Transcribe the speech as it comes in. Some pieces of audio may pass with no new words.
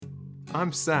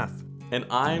I'm Seth, And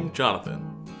I'm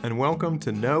Jonathan. and welcome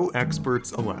to No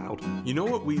Experts Allowed. You know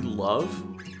what we love?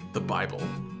 The Bible.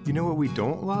 You know what we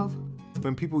don't love?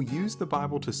 When people use the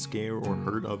Bible to scare or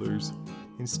hurt others,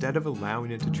 instead of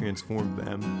allowing it to transform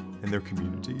them and their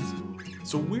communities.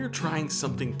 So we're trying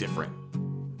something different.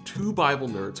 Two Bible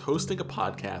nerds hosting a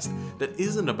podcast that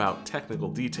isn't about technical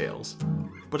details,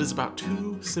 but is about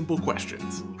two simple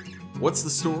questions. What's the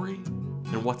story?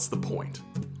 And what's the point?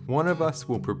 One of us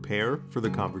will prepare for the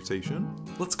conversation.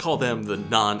 Let's call them the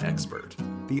non-expert.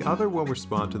 The other will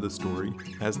respond to the story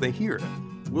as they hear it.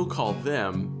 We'll call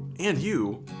them, and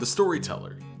you, the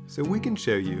storyteller. So we can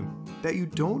show you that you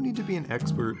don't need to be an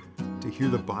expert to hear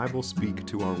the Bible speak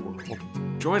to our world.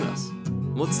 Join us.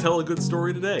 Let's tell a good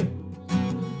story today.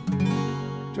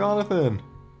 Jonathan,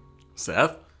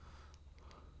 Seth?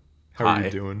 how are Hi.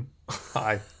 you doing?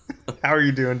 Hi. How are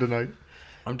you doing tonight?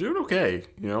 I'm doing okay,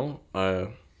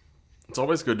 It's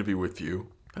always good to be with you.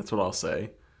 That's what I'll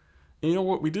say. And you know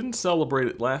what? We didn't celebrate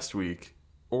it last week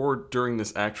or during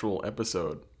this actual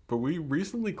episode, but we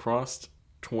recently crossed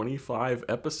 25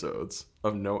 episodes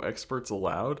of No Experts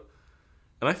Allowed,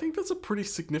 and I think that's a pretty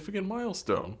significant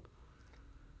milestone.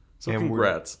 So And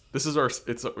congrats. This is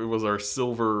it was our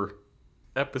silver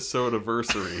episode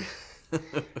anniversary.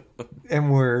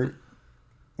 And we're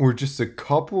just a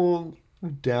couple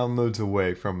downloads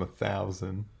away from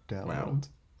 1,000 downloads. Wow.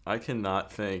 I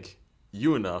cannot thank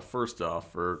you enough, first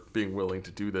off, for being willing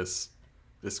to do this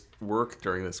work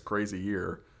during this crazy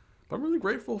year. But I'm really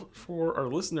grateful for our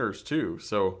listeners, too.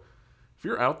 So if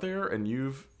you're out there and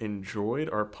you've enjoyed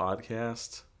our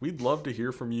podcast, we'd love to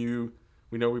hear from you.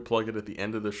 We know we plug it at the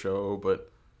end of the show,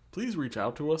 but please reach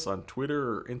out to us on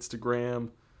Twitter or Instagram.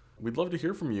 We'd love to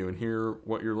hear from you and hear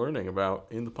what you're learning about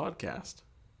in the podcast.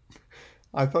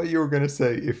 I thought you were going to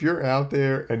say, if you're out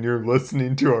there and you're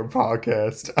listening to our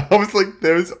podcast, I was like,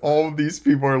 there's all these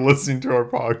people are listening to our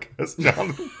podcast,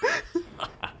 Jonathan.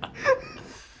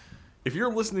 If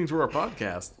you're listening to our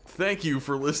podcast, thank you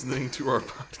for listening to our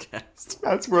podcast.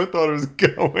 That's where I thought it was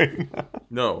going.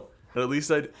 No, at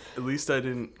least I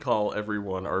didn't call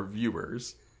everyone our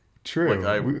viewers True. like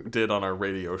I did on our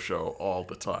radio show all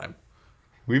the time.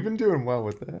 We've been doing well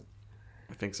with that.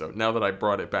 I think so. Now that I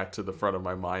brought it back to the front of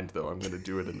my mind, though, I'm going to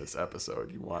do it in this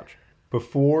episode. You watch.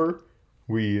 Before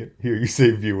we hear you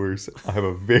say viewers, I have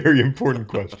a very important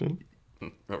question.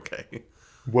 Okay.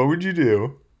 What would you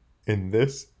do in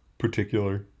this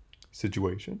particular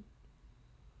situation?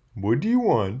 Would you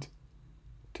want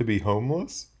to be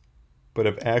homeless but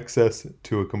have access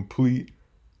to a complete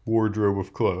wardrobe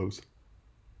of clothes,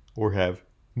 or have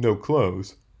no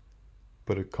clothes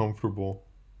but a comfortable,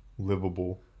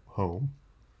 livable home?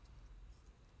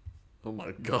 Oh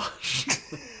my gosh.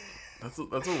 That's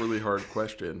a really hard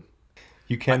question.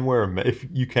 You can wear if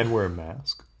you can wear a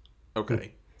mask.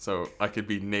 Okay. So I could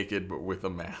be naked but with a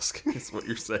mask, is what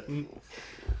you're saying.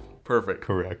 Perfect.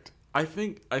 Correct. I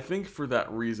think for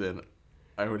that reason,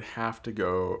 I would have to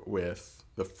go with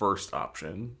the first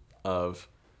option of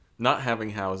not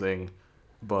having housing,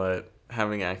 but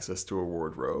having access to a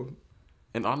wardrobe.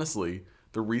 And honestly,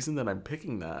 the reason that I'm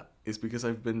picking that is because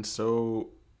I've been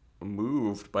so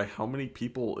moved by how many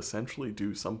people essentially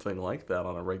do something like that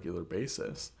on a regular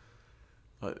basis.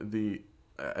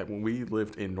 When we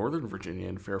lived in Northern Virginia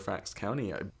in Fairfax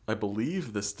County, I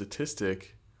believe the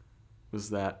statistic was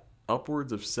that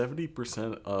upwards of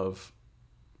 70% of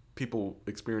people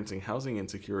experiencing housing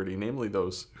insecurity, namely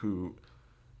those who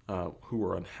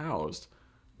were unhoused,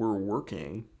 were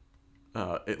working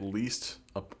at least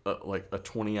a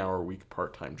 20-hour week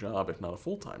part-time job, if not a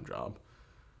full-time job.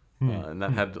 And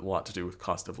that had a lot to do with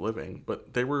cost of living.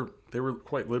 But they were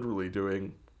quite literally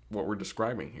doing what we're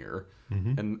describing here.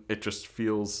 Mm-hmm. And it just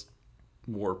feels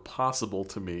more possible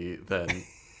to me than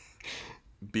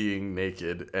being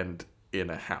naked and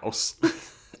in a house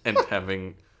and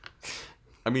having...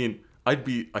 I mean, might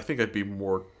be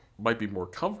more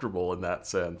comfortable in that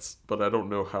sense, but I don't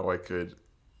know how I could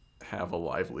have a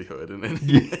livelihood in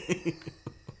any way.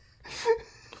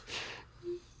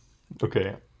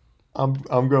 Okay.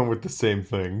 I'm going with the same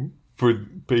thing for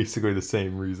basically the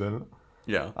same reason.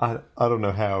 Yeah. I don't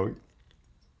know how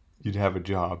you'd have a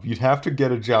job. You'd have to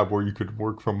get a job where you could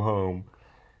work from home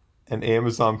and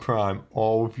Amazon Prime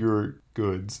all of your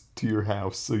goods to your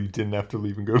house so you didn't have to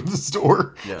leave and go to the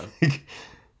store. Yeah.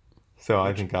 So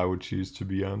I think I would choose to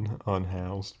be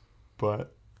unhoused,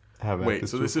 but have Wait,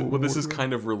 access so to a this is full this is wardrobe.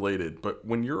 kind of related, but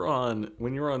when you're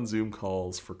on Zoom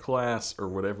calls for class or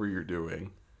whatever you're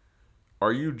doing,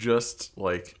 are you just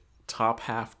like top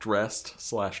half dressed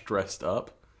 / dressed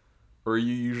up, or are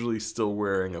you usually still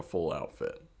wearing a full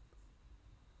outfit?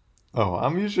 Oh,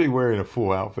 I'm usually wearing a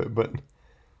full outfit, but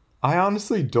I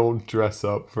honestly don't dress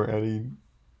up for any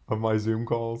of my Zoom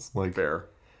calls. Like, Fair.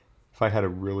 if I had a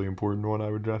really important one, I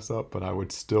would dress up, but I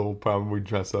would still probably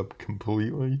dress up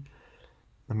completely.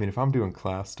 I mean, if I'm doing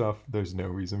class stuff, there's no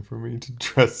reason for me to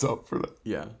dress up for that.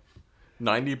 Yeah.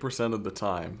 90% of the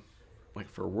time, like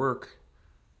for work,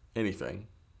 anything,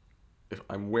 if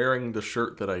I'm wearing the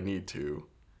shirt that I need to,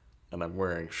 and I'm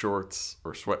wearing shorts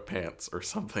or sweatpants or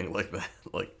something like that,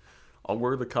 like I'll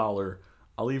wear the collar.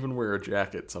 I'll even wear a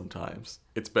jacket sometimes.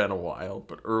 It's been a while,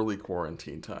 but early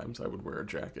quarantine times, I would wear a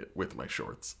jacket with my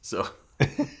shorts. So You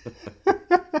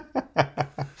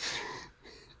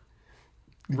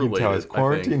can tell as related, I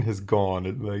quarantine think. has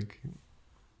gone, like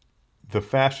the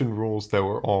fashion rules that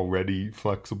were already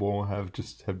flexible have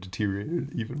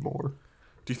deteriorated even more.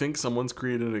 Do you think someone's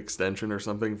created an extension or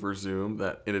something for Zoom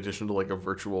that, in addition to like a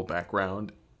virtual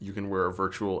background, you can wear a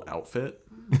virtual outfit?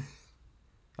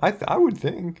 I would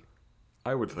think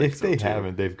I would think if so they too.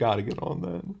 haven't, they've got to get on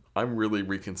that. I'm really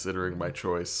reconsidering my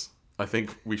choice. I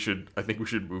think we should. I think we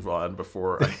should move on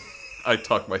before I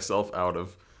talk myself out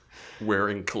of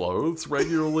wearing clothes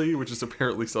regularly, which is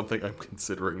apparently something I'm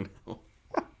considering now.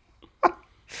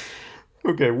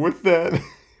 Okay, with that,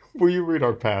 will you read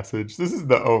our passage? This is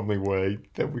the only way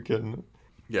that Yeah,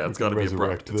 we it's got can to be abrupt.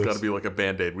 resurrect It's got to this. be like a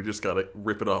band aid. We just got to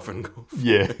rip it off and go for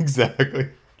Yeah, it. exactly.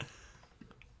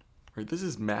 Right, this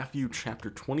is Matthew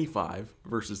chapter 25,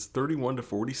 verses 31 to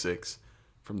 46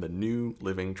 from the New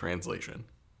Living Translation.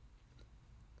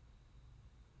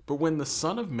 But when the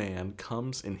Son of Man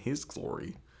comes in his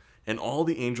glory, and all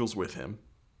the angels with him,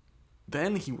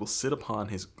 then he will sit upon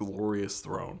his glorious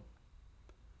throne.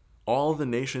 All the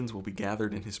nations will be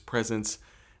gathered in his presence,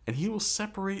 and he will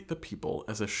separate the people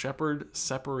as a shepherd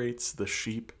separates the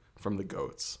sheep from the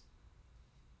goats.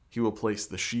 He will place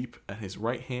the sheep at his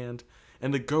right hand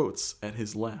and the goats at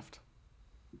his left.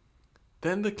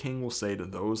 Then the king will say to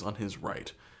those on his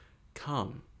right,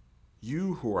 "Come,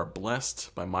 you who are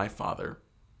blessed by my Father,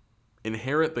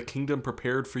 inherit the kingdom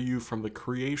prepared for you from the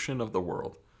creation of the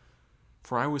world.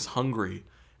 For I was hungry,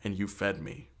 and you fed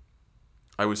me.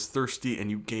 I was thirsty, and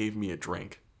you gave me a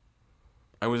drink.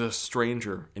 I was a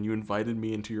stranger, and you invited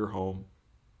me into your home.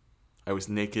 I was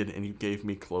naked, and you gave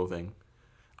me clothing.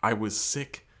 I was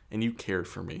sick, and you cared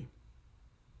for me.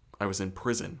 I was in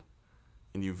prison,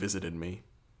 and you visited me."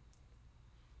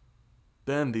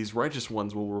 Then these righteous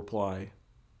ones will reply,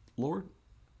 "Lord,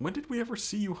 when did we ever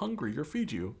see you hungry or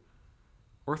feed you?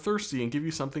 Or thirsty and give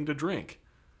you something to drink?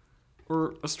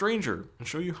 Or a stranger and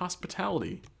show you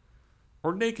hospitality?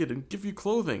 Or naked and give you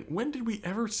clothing? When did we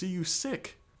ever see you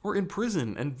sick or in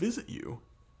prison and visit you?"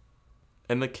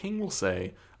 And the king will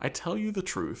say, "I tell you the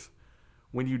truth,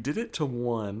 when you did it to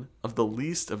one of the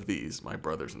least of these, my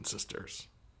brothers and sisters,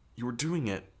 you were doing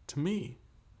it to me."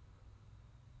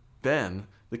 Then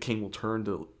the king will turn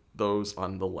to those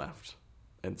on the left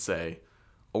and say,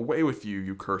 "Away with you,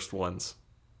 you cursed ones,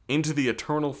 into the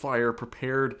eternal fire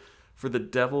prepared for the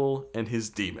devil and his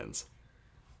demons.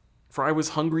 For I was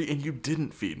hungry and you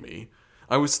didn't feed me.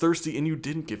 I was thirsty and you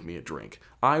didn't give me a drink.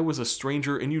 I was a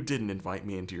stranger and you didn't invite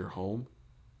me into your home.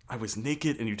 I was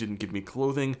naked and you didn't give me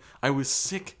clothing. I was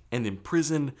sick and in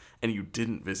prison and you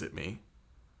didn't visit me."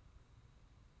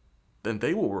 Then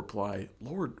they will reply,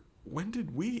 "Lord, when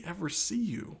did we ever see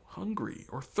you hungry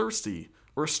or thirsty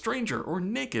or a stranger or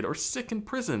naked or sick in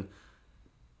prison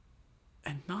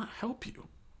and not help you?"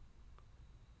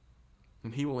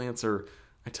 And he will answer,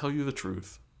 "I tell you the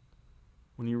truth.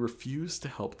 When you refuse to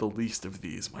help the least of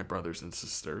these, my brothers and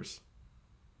sisters,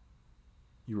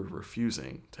 you are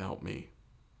refusing to help me."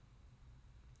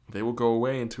 They will go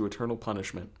away into eternal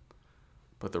punishment,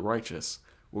 but the righteous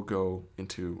will go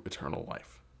into eternal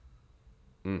life.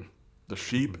 The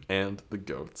sheep and the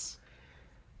goats.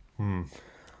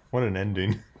 What an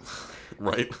ending.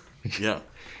 Right? Yeah.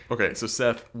 Okay, so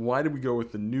Seth, why did we go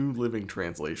with the New Living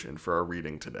Translation for our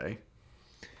reading today?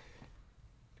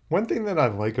 One thing that I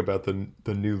like about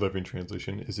the New Living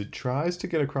Translation is it tries to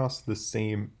get across the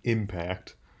same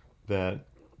impact that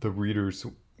the readers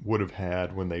would have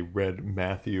had when they read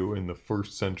Matthew in the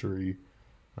first century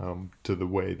to the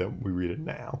way that we read it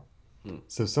now.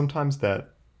 So sometimes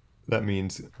that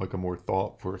means like a more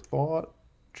thought for thought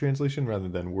translation rather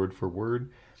than word for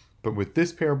word. But with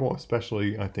this parable,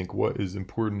 especially, I think what is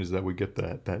important is that we get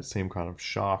that same kind of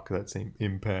shock, that same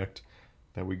impact,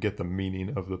 that we get the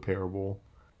meaning of the parable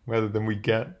rather than we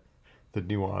get the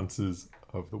nuances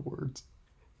of the words.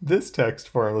 This text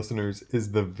for our listeners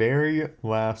is the very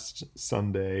last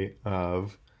Sunday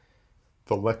of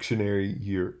the lectionary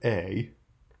year A,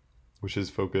 which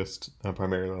is focused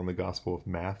primarily on the Gospel of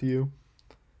Matthew.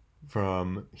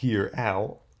 From here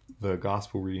out, the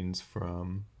gospel readings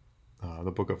from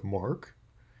the book of Mark,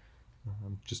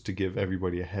 just to give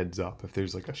everybody a heads up. If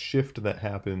there's like a shift that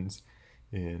happens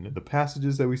in the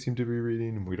passages that we seem to be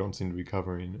reading, and we don't seem to be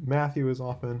covering Matthew as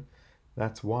often,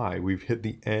 that's why we've hit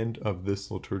the end of this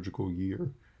liturgical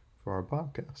year for our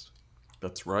podcast.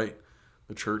 That's right.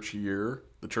 The church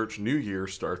new year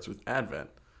starts with Advent.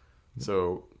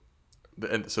 So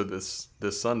this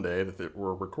Sunday that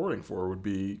we're recording for would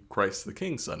be Christ the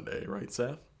King Sunday, right,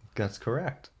 Seth? That's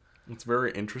correct. It's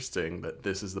very interesting that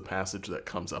this is the passage that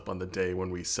comes up on the day when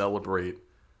we celebrate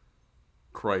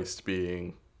Christ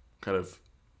being kind of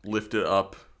lifted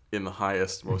up in the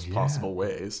highest, most possible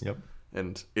ways. Yep.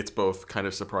 And it's both kind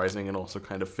of surprising and also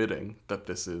kind of fitting that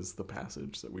this is the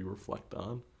passage that we reflect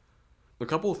on. A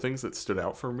couple of things that stood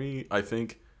out for me, I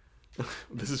think,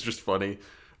 this is just funny.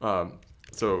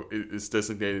 So it's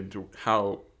designated to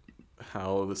how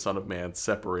the Son of Man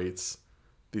separates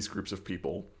these groups of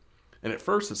people. And at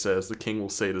first it says the king will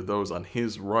say to those on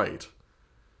his right.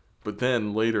 But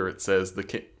then later it says the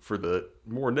king, for the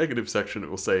more negative section, it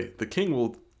will say the king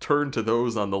will turn to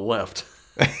those on the left.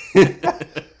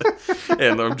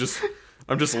 And I'm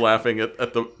just laughing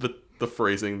at the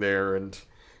phrasing there, and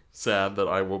sad that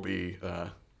I will be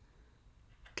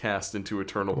cast into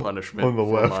eternal punishment on the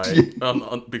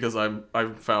left, because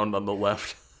I'm found on the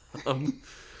left.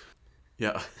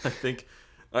 Yeah, I think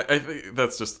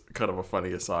that's just kind of a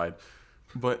funny aside,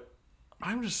 but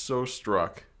I'm just so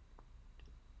struck.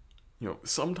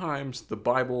 Sometimes the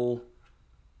Bible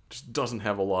just doesn't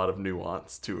have a lot of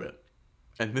nuance to it,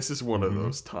 and this is one of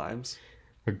those times.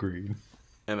 Agreed.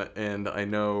 And I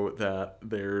know that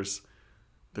there's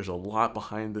a lot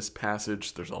behind this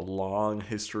passage. There's a long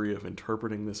history of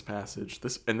interpreting this passage.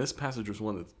 This passage is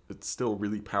one that's still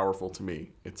really powerful to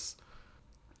me. It's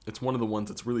one of the ones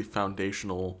that's really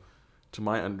foundational to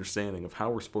my understanding of how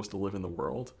we're supposed to live in the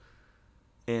world.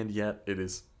 And yet it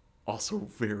is also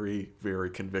very, very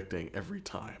convicting every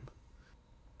time.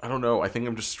 I don't know. I think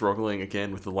I'm just struggling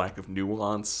again with the lack of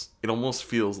nuance. It almost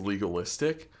feels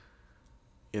legalistic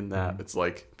in that it's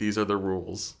like, these are the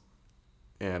rules,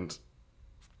 and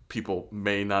people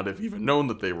may not have even known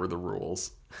that they were the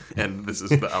rules, and this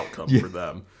is the outcome for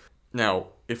them. Now,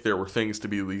 if there were things to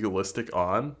be legalistic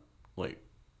on, like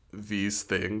these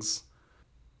things,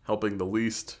 helping the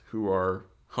least who are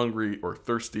hungry or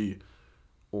thirsty,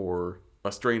 or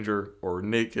a stranger, or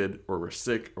naked, or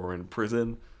sick, or in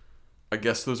prison, I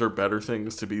guess those are better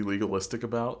things to be legalistic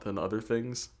about than other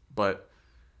things, but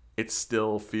it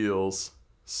still feels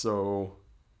so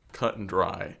cut and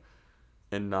dry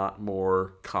and not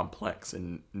more complex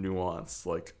and nuanced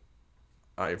like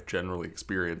I've generally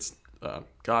experienced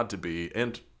God to be,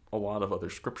 and a lot of other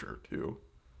scripture too.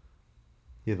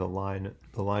 Yeah, the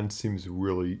line seems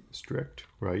really strict,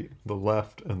 right? The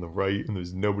left and the right, and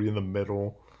there's nobody in the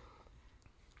middle.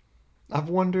 I've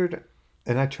wondered,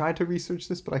 and I tried to research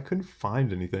this, but I couldn't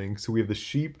find anything. So we have the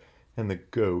sheep and the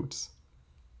goats.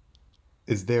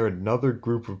 Is there another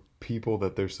group of people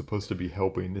that they're supposed to be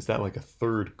helping? Is that like a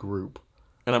third group?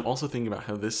 And I'm also thinking about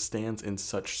how this stands in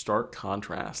such stark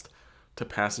contrast to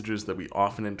passages that we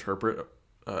often interpret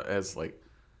as like,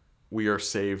 we are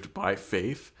saved by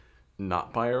faith,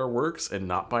 not by our works and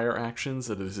not by our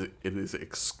actions. It is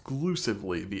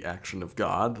exclusively the action of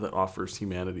God that offers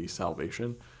humanity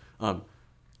salvation.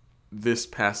 This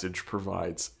passage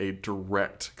provides a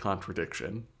direct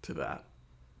contradiction to that.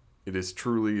 It is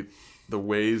truly the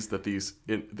ways that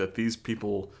these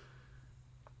people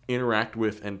interact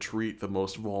with and treat the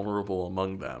most vulnerable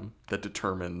among them that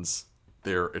determines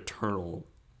their eternal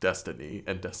destiny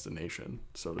and destination,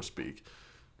 so to speak.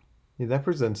 Yeah, that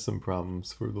presents some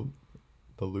problems for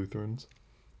the Lutherans.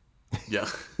 Yeah.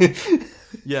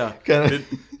 Yeah.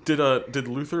 Did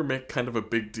Luther make kind of a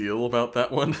big deal about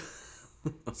that one?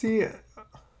 See,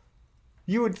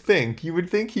 you would think he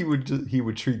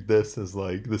would treat this as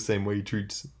like the same way he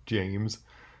treats James.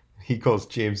 He calls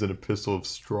James an epistle of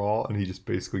straw, and he just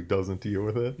basically doesn't deal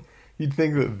with it. You'd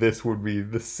think that this would be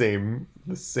the same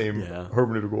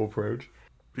hermeneutical approach.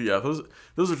 But yeah,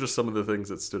 those are just some of the things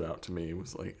that stood out to me,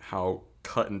 was like how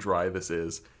cut and dry this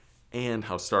is, and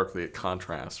how starkly it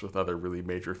contrasts with other really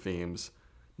major themes,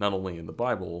 not only in the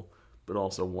Bible, but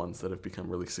also ones that have become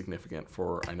really significant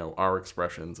for, I know, our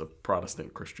expressions of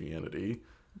Protestant Christianity.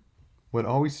 What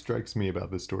always strikes me about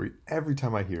this story, every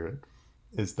time I hear it,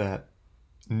 is that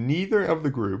neither of the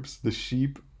groups, the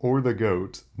sheep or the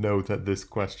goats, know that this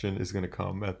question is going to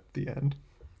come at the end.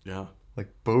 Yeah. Like,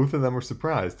 both of them are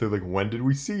surprised. They're like, when did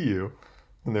we see you?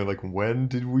 And they're like, when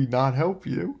did we not help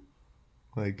you?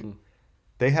 Like,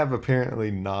 they have apparently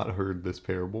not heard this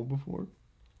parable before.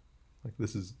 Like,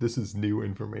 this is new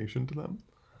information to them.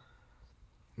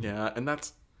 Yeah, and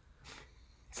that's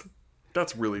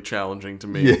really challenging to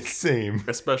me. Yeah, same.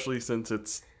 Especially since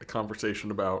it's a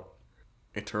conversation about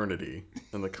eternity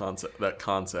and that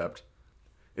concept.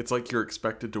 It's like you're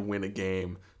expected to win a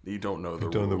game that you don't know the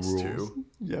rules to.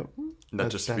 Yep. And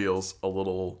that just feels a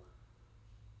little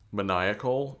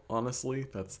maniacal, honestly.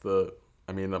 That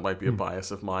might be a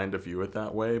bias of mine to view it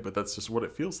that way, but that's just what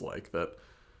it feels like, that,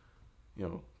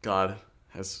 God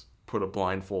has put a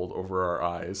blindfold over our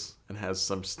eyes and has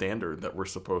some standard that we're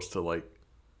supposed to, like,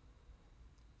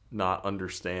 not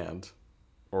understand,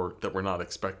 or that we're not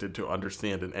expected to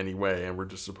understand in any way, and we're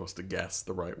just supposed to guess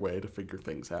the right way to figure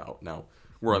things out. Now,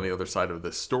 we're on the other side of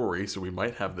this story, so we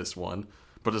might have this one,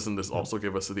 but doesn't this also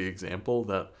give us the example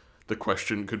that the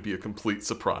question could be a complete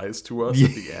surprise to us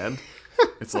at the end?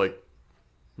 It's like,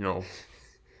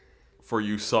 for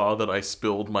you saw that I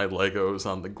spilled my Legos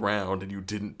on the ground and you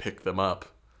didn't pick them up.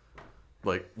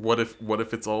 Like, what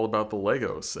if it's all about the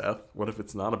Legos, Seth? What if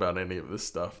it's not about any of this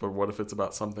stuff, but what if it's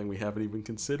about something we haven't even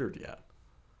considered yet?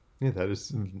 Yeah, that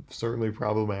is certainly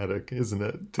problematic, isn't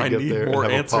it? I need more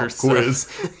answers,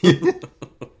 quiz.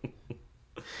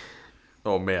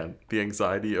 Oh man, the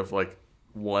anxiety of, like,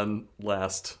 one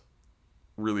last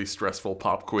really stressful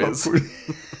pop quiz.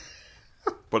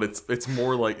 But it's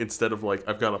more like, instead of like,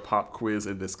 I've got a pop quiz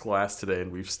in this class today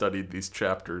and we've studied these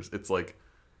chapters, it's like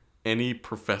any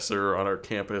professor on our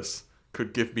campus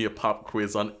could give me a pop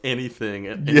quiz on anything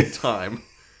at any time,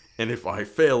 and if I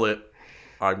fail it,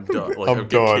 I'm done. Like, I'm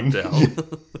done. Kicked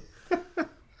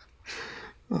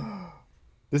out.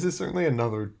 This is certainly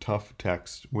another tough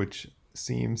text, which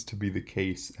seems to be the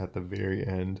case at the very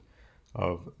end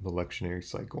of the lectionary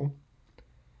cycle.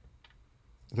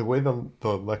 The way the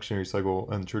lectionary cycle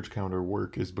and church calendar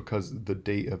work is because the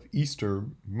date of Easter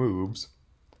moves,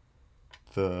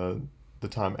 the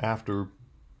time after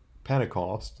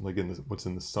Pentecost, like what's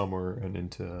in the summer and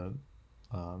into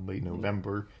late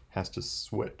November, has to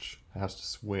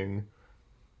swing.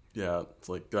 Yeah, it's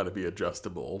like got to be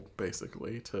adjustable,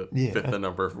 basically, to fit the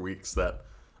number of weeks that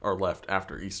are left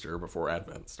after Easter before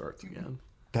Advent starts again.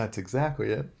 That's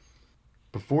exactly it.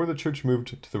 Before the church moved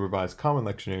to the Revised Common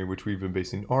Lectionary, which we've been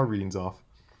basing our readings off,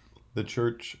 the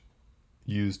church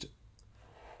used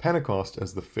Pentecost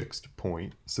as the fixed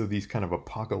point. So these kind of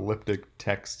apocalyptic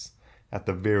texts at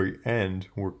the very end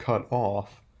were cut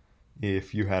off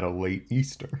if you had a late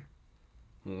Easter.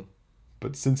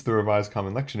 But since the Revised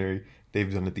Common Lectionary,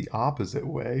 they've done it the opposite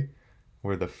way,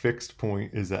 where the fixed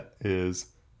point is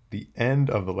the end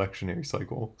of the lectionary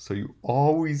cycle. So you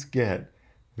always get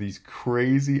these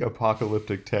crazy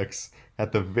apocalyptic texts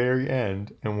at the very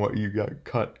end, and what you got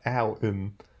cut out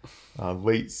in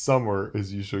late summer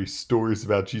is usually stories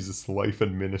about Jesus' life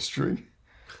and ministry.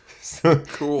 So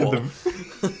cool.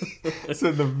 So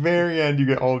at the very end, you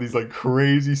get all these like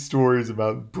crazy stories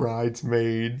about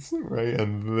bridesmaids, right?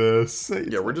 And this.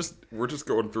 Yeah, we're just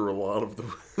going through a lot of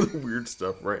the weird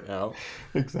stuff right now.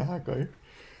 Exactly.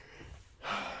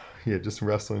 Yeah, just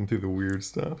wrestling through the weird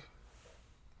stuff.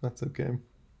 That's okay.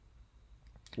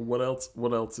 What else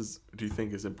do you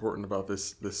think is important about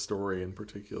this story in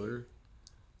particular?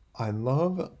 I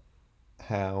love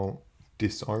how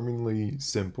disarmingly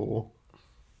simple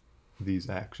these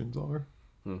actions are.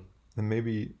 And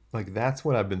maybe like that's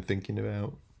what I've been thinking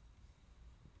about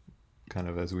kind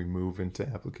of as we move into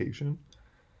application.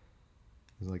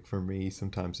 Like for me,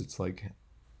 sometimes it's like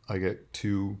I get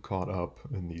too caught up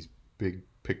in these big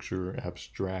picture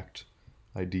abstract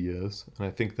ideas, and I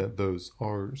think that those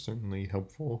are certainly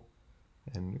helpful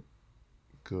and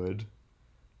good,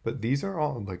 but these are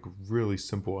all like really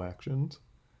simple actions.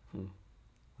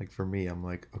 Like for me, I'm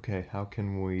like, okay, how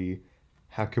can we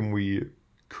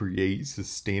create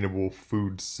sustainable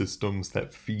food systems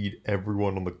that feed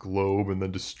everyone on the globe and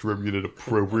then distribute it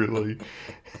appropriately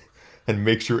and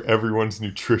make sure everyone's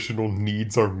nutritional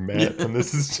needs are met? And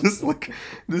this is just like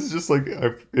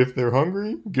if they're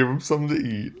hungry, give them something to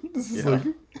eat. This is like,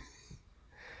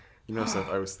 Seth,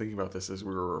 I was thinking about this as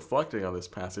we were reflecting on this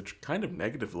passage kind of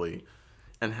negatively,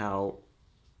 and how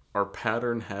our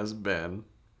pattern has been,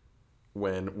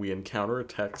 when we encounter a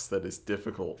text that is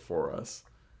difficult for us,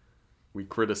 we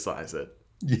criticize it.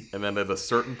 And then at a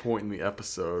certain point in the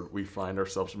episode, we find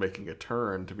ourselves making a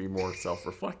turn to be more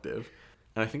self-reflective.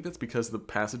 And I think that's because the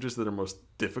passages that are most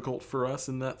difficult for us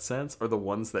in that sense are the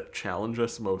ones that challenge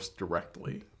us most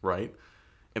directly, right?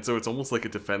 And so it's almost like a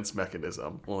defense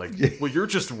mechanism. Like, well, you're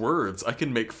just words. I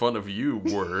can make fun of you,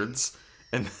 words.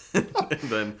 And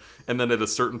then at a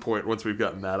certain point, once we've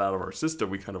gotten that out of our system,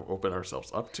 we kind of open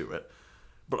ourselves up to it.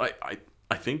 But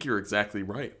I think you're exactly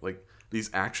right. Like, these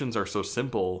actions are so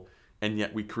simple, and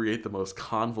yet we create the most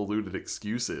convoluted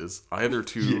excuses either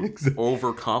to Yeah, exactly.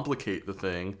 overcomplicate the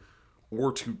thing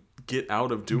or to get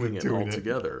out of doing it Doing it.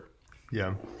 altogether.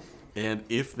 Yeah. And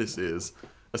if this is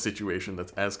a situation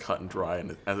that's as cut and dry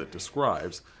and as it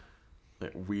describes,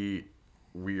 we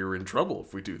are in trouble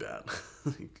if we do that.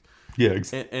 Yeah.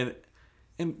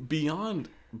 And beyond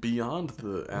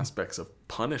the aspects of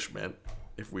punishment,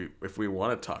 if we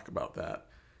want to talk about that,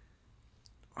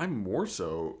 I'm more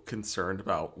so concerned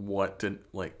about what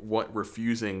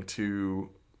refusing to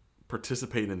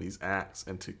participate in these acts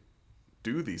and to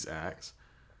do these acts,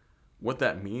 what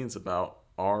that means about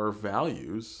our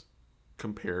values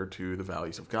compared to the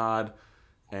values of God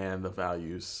and the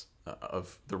values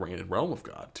of the reign and realm of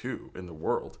God too in the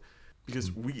world.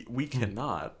 Because we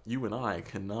cannot, you and I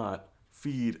cannot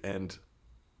feed and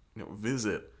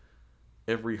visit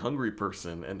every hungry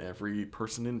person and every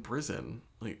person in prison.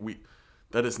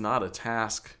 That is not a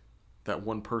task that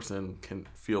one person can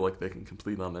feel like they can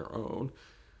complete on their own.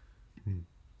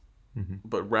 Mm-hmm.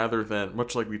 But rather than,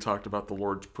 much like we talked about the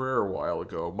Lord's Prayer a while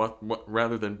ago,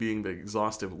 rather than being the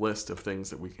exhaustive list of things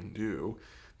that we can do,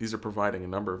 these are providing a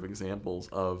number of examples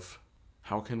of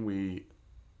how can we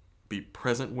be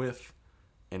present with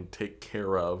and take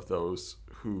care of those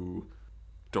who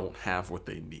don't have what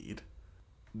they need.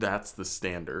 That's the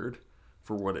standard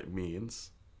for what it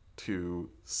means to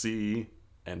see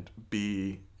and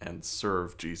be and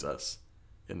serve Jesus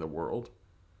in the world.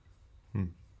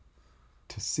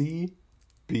 To see,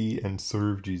 be, and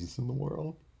serve Jesus in the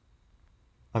world.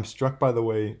 I'm struck by the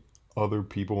way other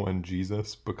people and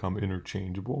Jesus become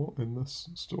interchangeable in this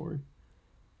story.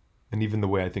 And even the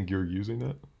way I think you're using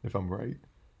it, if I'm right.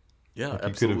 Yeah, Like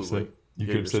absolutely. You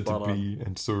could have said to be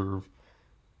and serve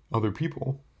other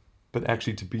people, but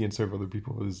actually to be and serve other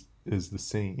people is the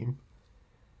same.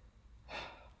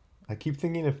 I keep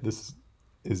thinking if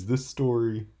this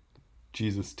story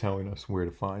Jesus telling us where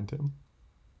to find him.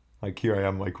 Like here I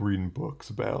am like reading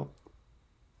books about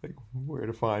like where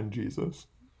to find Jesus.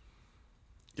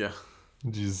 Yeah.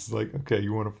 And Jesus is like, okay,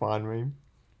 you want to find me?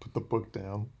 Put the book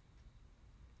down.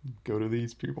 Go to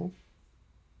these people.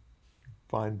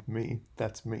 Find me.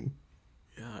 That's me.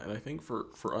 Yeah, and I think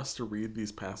for us to read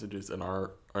these passages in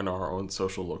our own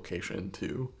social location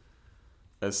too,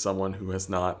 as someone who has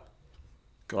not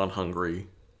gone hungry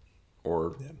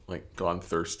or gone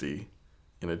thirsty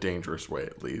in a dangerous way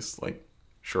at least. Like,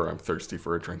 sure, I'm thirsty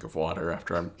for a drink of water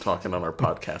after I'm talking on our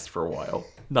podcast for a while.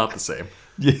 Not the same.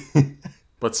 Yeah.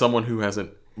 But someone who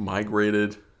hasn't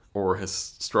migrated or has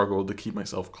struggled to keep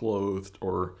myself clothed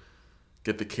or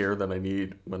get the care that I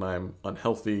need when I'm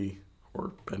unhealthy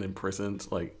or been imprisoned.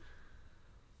 Like,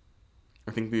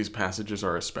 I think these passages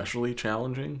are especially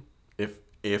challenging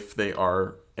if they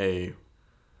are a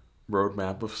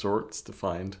roadmap of sorts to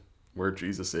find where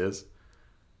Jesus is,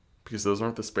 because those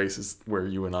aren't the spaces where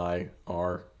you and I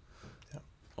are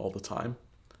all the time.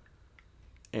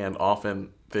 And often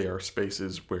they are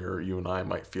spaces where you and I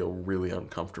might feel really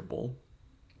uncomfortable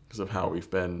because of how I've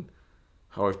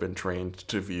been trained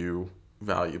to view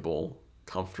valuable,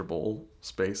 comfortable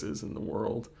spaces in the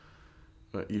world,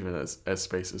 even as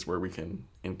spaces where we can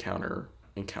encounter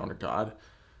God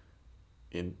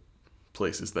in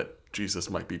places that Jesus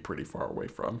might be pretty far away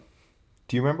from.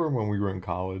 Do you remember when we were in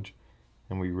college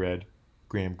and we read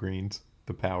Graham Greene's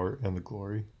The Power and the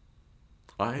Glory?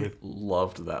 I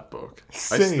loved that book.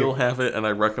 Same. I still have it and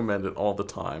I recommend it all the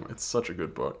time. It's such a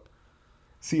good book.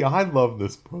 See, I love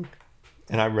this book.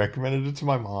 And I recommended it to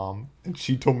my mom, and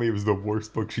she told me it was the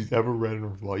worst book she's ever read in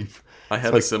her life. I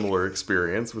had a similar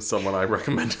experience with someone I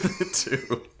recommended it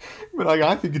to. But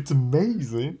I think it's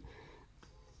amazing.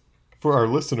 For our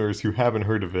listeners who haven't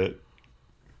heard of it,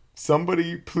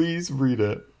 somebody please read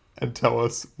it and tell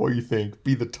us what you think.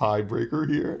 Be the tiebreaker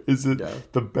here. Is it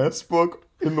the best book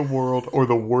in the world or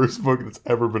the worst book that's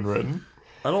ever been written?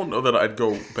 I don't know that I'd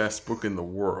go best book in the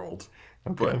world.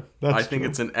 Okay, but I think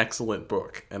it's an excellent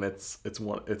book, and it's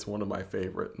one of my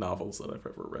favorite novels that I've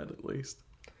ever read, at least.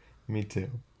 Me too.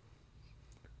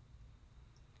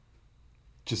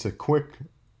 Just a very quick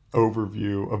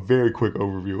overview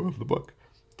of the book.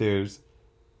 There's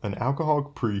an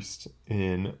alcoholic priest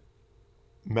in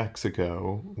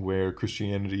Mexico where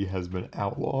Christianity has been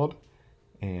outlawed,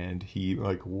 and he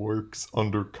works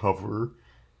undercover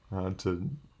to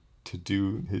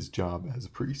do his job as a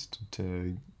priest,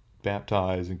 to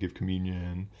baptize and give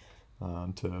communion,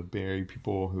 to bury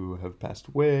people who have passed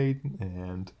away,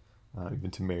 and even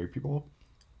to marry people.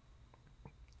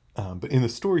 But in the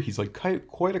story, he's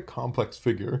quite a complex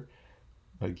figure.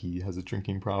 Like, he has a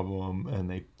drinking problem, and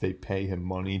they pay him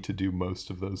money to do most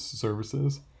of those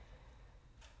services.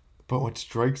 The But what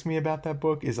strikes me about that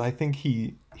book is I think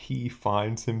he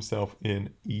finds himself in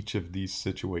each of these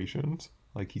situations.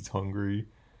 Like he's hungry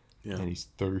Yeah. and he's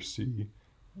thirsty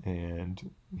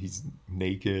and he's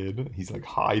naked. He's like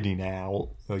hiding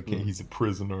out. Like he's a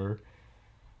prisoner.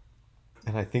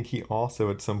 And I think he also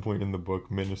at some point in the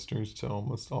book ministers to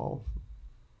almost all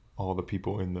the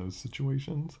people in those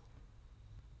situations.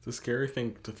 It's a scary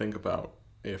thing to think about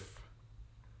if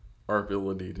our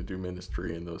ability to do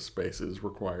ministry in those spaces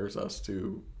requires us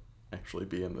to actually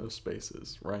be in those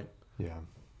spaces, right? Yeah.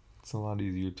 It's a lot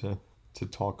easier to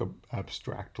talk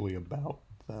abstractly about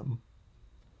them.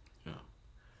 Yeah.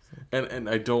 And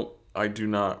I do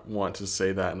not want to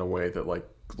say that in a way that like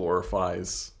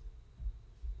glorifies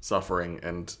suffering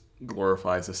and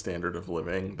glorifies a standard of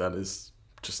living that is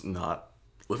just not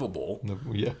livable. No,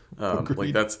 yeah. Like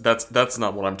Agreed. that's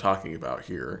not what I'm talking about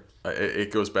here.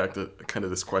 It goes back to kind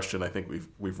of this question I think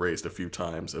we've raised a few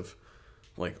times of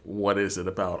like what is it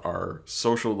about our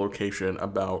social location,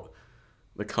 about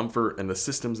the comfort and the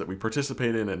systems that we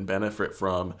participate in and benefit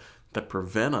from that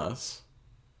prevent us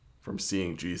from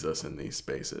seeing Jesus in these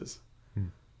spaces.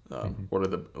 What are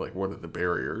the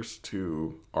barriers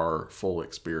to our full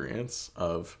experience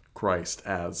of Christ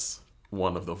as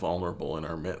one of the vulnerable in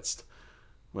our midst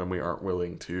when we aren't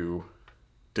willing to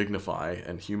dignify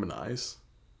and humanize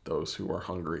those who are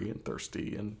hungry and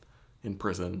thirsty and in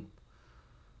prison?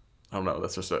 I don't know.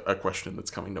 That's just a question that's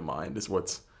coming to mind is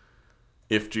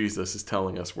if Jesus is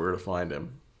telling us where to find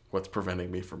him, what's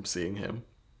preventing me from seeing him?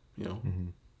 You know? Mm-hmm.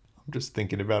 I'm just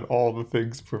thinking about all the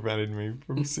things preventing me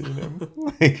from seeing him.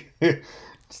 Like,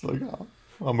 it's like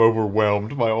I'm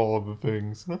overwhelmed by all of the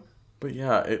things. But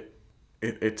yeah,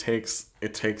 it takes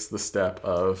the step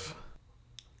of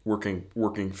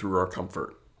working through our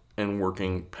comfort and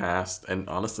working past and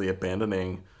honestly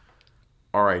abandoning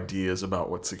our ideas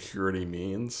about what security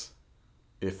means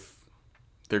if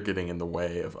they're getting in the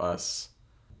way of us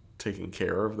taking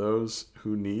care of those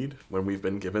who need when we've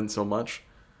been given so much,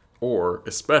 or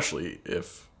especially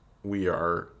if we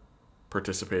are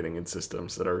participating in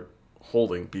systems that are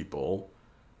holding people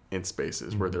in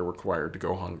spaces where they're required to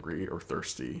go hungry or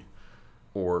thirsty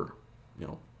or,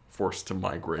 forced to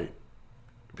migrate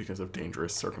because of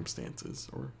dangerous circumstances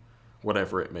or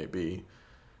whatever it may be.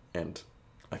 And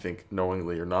I think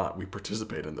knowingly or not, we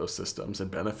participate in those systems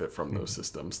and benefit from those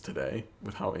systems today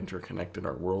with how interconnected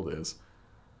our world is.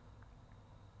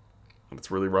 And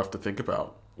it's really rough to think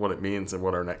about what it means and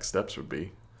what our next steps would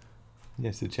be.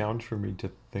 Yes, a challenge for me to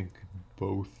think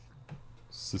both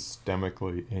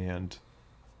systemically and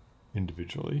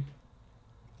individually.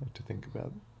 Like to think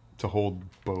about, to hold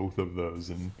both of those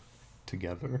in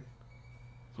together.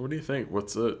 So what do you think?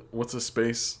 What's a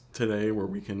space today where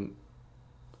we can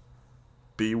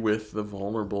be with the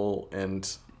vulnerable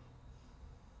and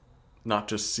not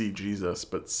just see Jesus,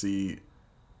 but see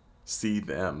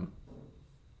them,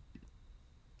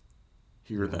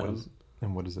 hear them?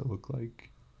 And what does it look like,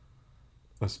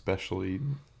 especially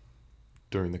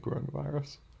during the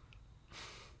coronavirus?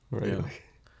 Right? Yeah. Like,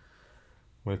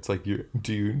 when it's like, do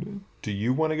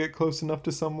you want to get close enough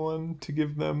to someone to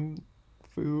give them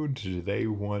food? Do they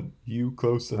want you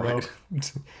close enough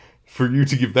for you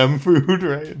to give them food?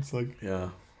 Right? It's like, yeah.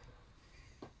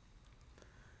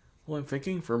 Well, I'm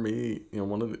thinking for me,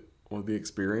 one of the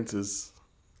experiences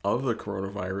of the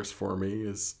coronavirus for me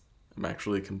is I'm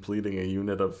actually completing a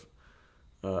unit of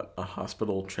a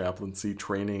hospital chaplaincy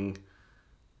training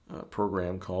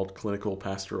program called Clinical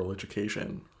Pastoral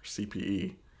Education, or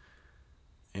CPE.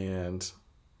 And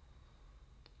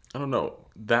I don't know,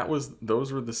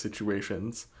 those were the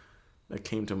situations that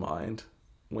came to mind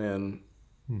when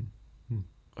I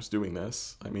was doing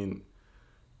this. I mean,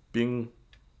 being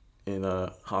in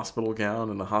a hospital gown,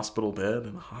 in a hospital bed,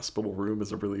 in a hospital room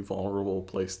is a really vulnerable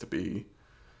place to be.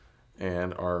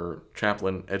 And our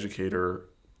chaplain educator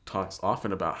talks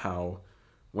often about how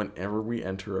whenever we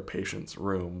enter a patient's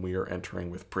room, we are entering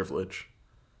with privilege,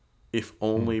 if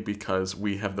only because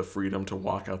we have the freedom to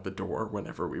walk out the door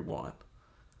whenever we want.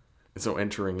 And so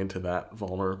entering into that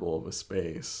vulnerable of a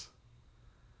space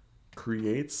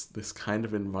creates this kind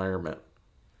of environment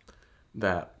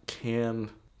that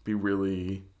can be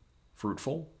really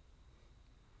fruitful,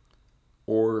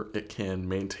 or it can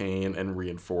maintain and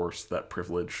reinforce that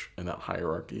privilege and that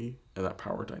hierarchy and that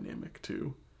power dynamic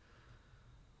too.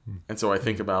 And so I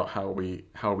think about how we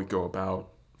go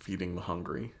about feeding the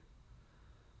hungry.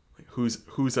 Like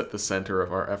who's at the center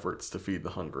of our efforts to feed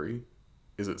the hungry?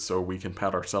 Is it so we can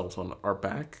pat ourselves on our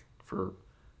back for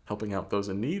helping out those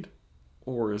in need?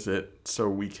 Or is it so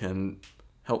we can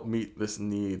help meet this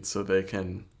need so they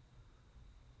can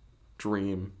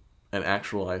dream and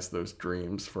actualize those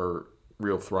dreams for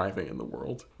real thriving in the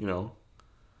world, you know?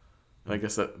 And I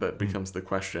guess that becomes the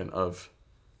question of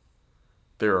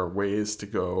there are ways to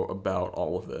go about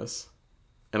all of this.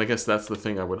 And I guess that's the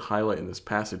thing I would highlight in this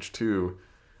passage too,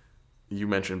 you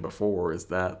mentioned before, is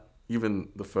that even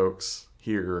the folks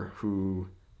here who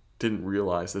didn't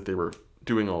realize that they were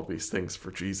doing all these things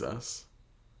for Jesus,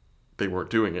 they weren't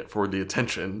doing it for the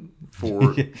attention,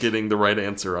 for getting the right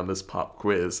answer on this pop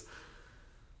quiz.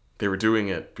 They were doing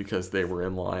it because they were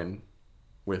in line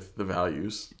with the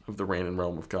values of the reign and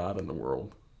realm of God in the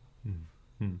world.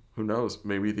 Mm-hmm. Who knows?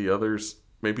 Maybe the others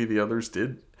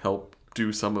did help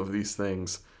do some of these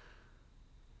things.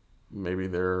 Maybe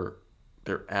their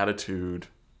attitude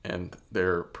and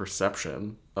their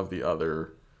perception of the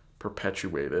other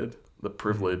perpetuated the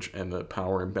privilege and the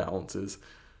power imbalances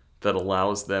that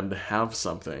allows them to have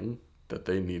something that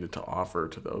they needed to offer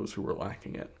to those who were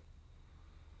lacking it.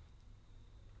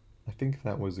 I think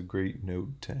that was a great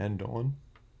note to end on,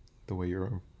 the way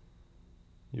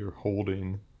you're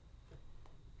holding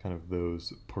kind of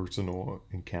those personal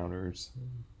encounters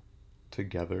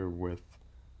together with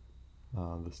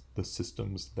the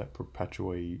systems that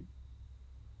perpetuate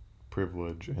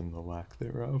privilege and the lack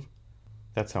thereof.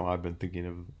 That's how I've been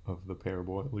thinking of the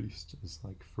parable, at least. Is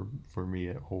like for me,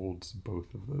 it holds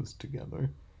both of those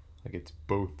together. Like it's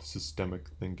both systemic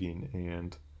thinking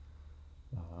and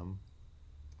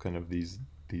kind of these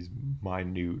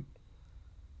minute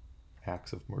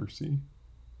acts of mercy.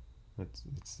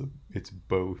 It's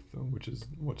both, which is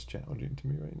what's challenging to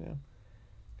me right now,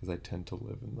 because I tend to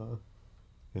live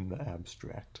in the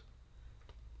abstract.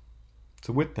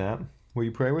 So with that, will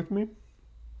you pray with me?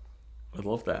 I'd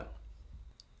love that.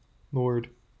 Lord,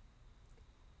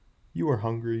 you are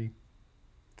hungry,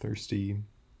 thirsty,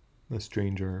 a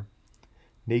stranger,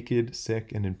 naked,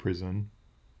 sick, and in prison.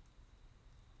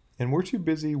 And we're too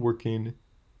busy working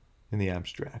in the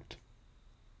abstract.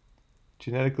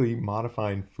 Genetically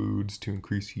modifying foods to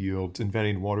increase yields,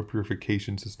 inventing water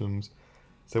purification systems,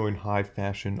 selling high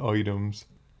fashion items,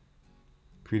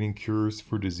 creating cures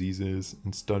for diseases,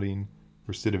 and studying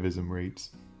recidivism rates.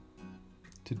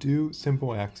 To do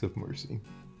simple acts of mercy.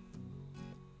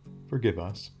 Forgive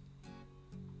us.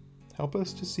 Help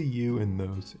us to see you in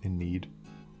those in need,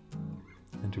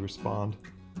 and to respond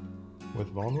with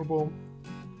vulnerable,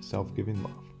 self-giving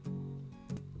love.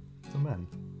 Amen.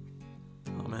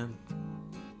 Amen.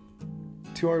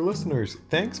 To our listeners,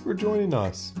 thanks for joining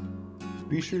us.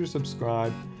 Be sure to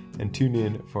subscribe and tune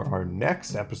in for our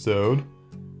next episode.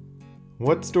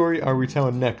 What story are we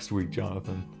telling next week,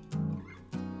 Jonathan?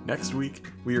 Next week,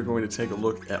 we are going to take a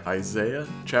look at Isaiah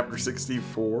chapter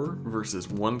 64, verses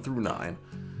 1 through 9.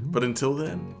 But until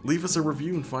then, leave us a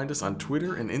review and find us on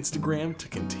Twitter and Instagram to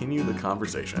continue the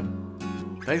conversation.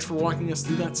 Thanks for walking us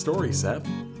through that story, Seth.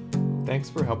 Thanks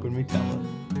for helping me tell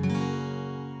it.